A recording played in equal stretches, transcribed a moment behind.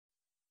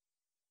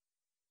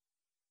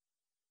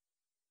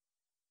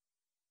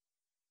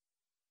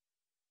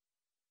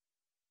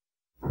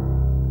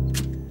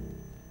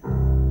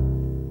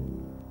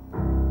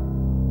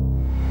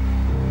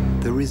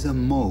There is a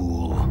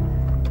mole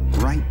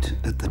right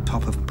at the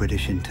top of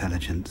British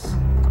intelligence.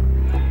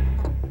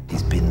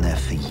 He's been there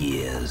for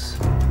years.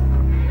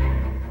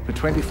 For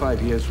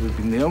 25 years, we've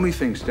been the only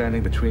thing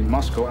standing between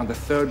Moscow and the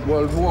Third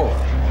World War.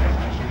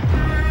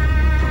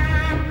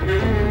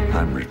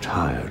 I'm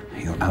retired.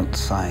 You're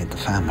outside the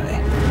family.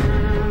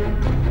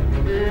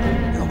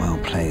 You're well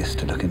placed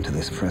to look into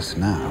this for us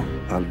now.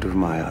 I'll do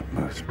my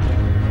utmost.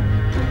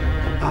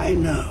 I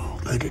know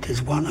that it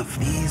is one of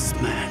these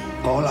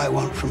men. All I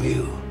want from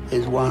you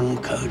is one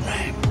code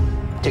name.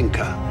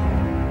 Tinker.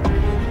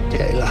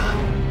 Tailor.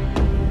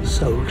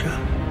 Soldier.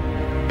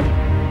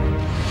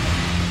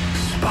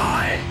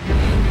 Spy.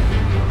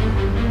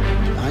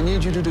 I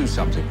need you to do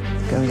something.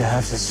 Going to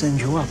have to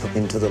send you up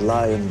into the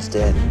lion's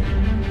den.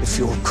 If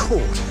you're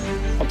caught.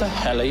 What the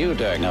hell are you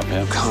doing up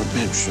here? Can't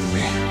mention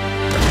me.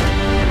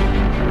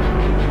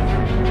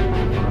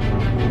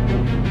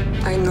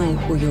 I know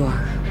who you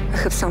are. I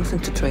have something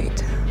to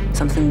trade.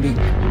 Something big.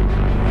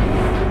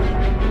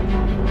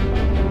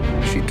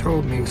 She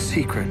told me a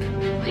secret.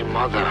 The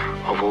mother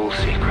of all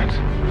secrets.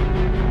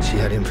 She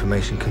had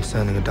information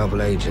concerning a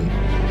double agent.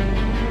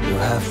 You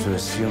have to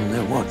assume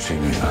they're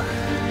watching you.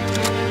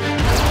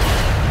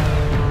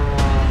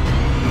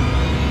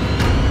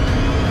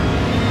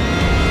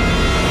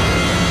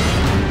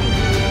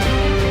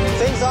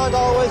 Things aren't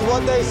always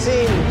what they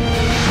seem.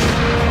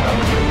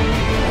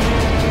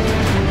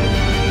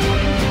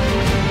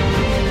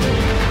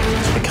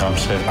 It's become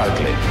so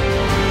ugly.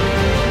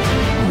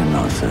 We're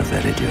not so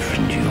very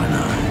different, you and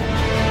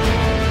I.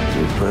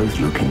 We're both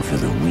looking for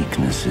the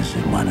weaknesses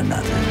in one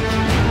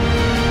another.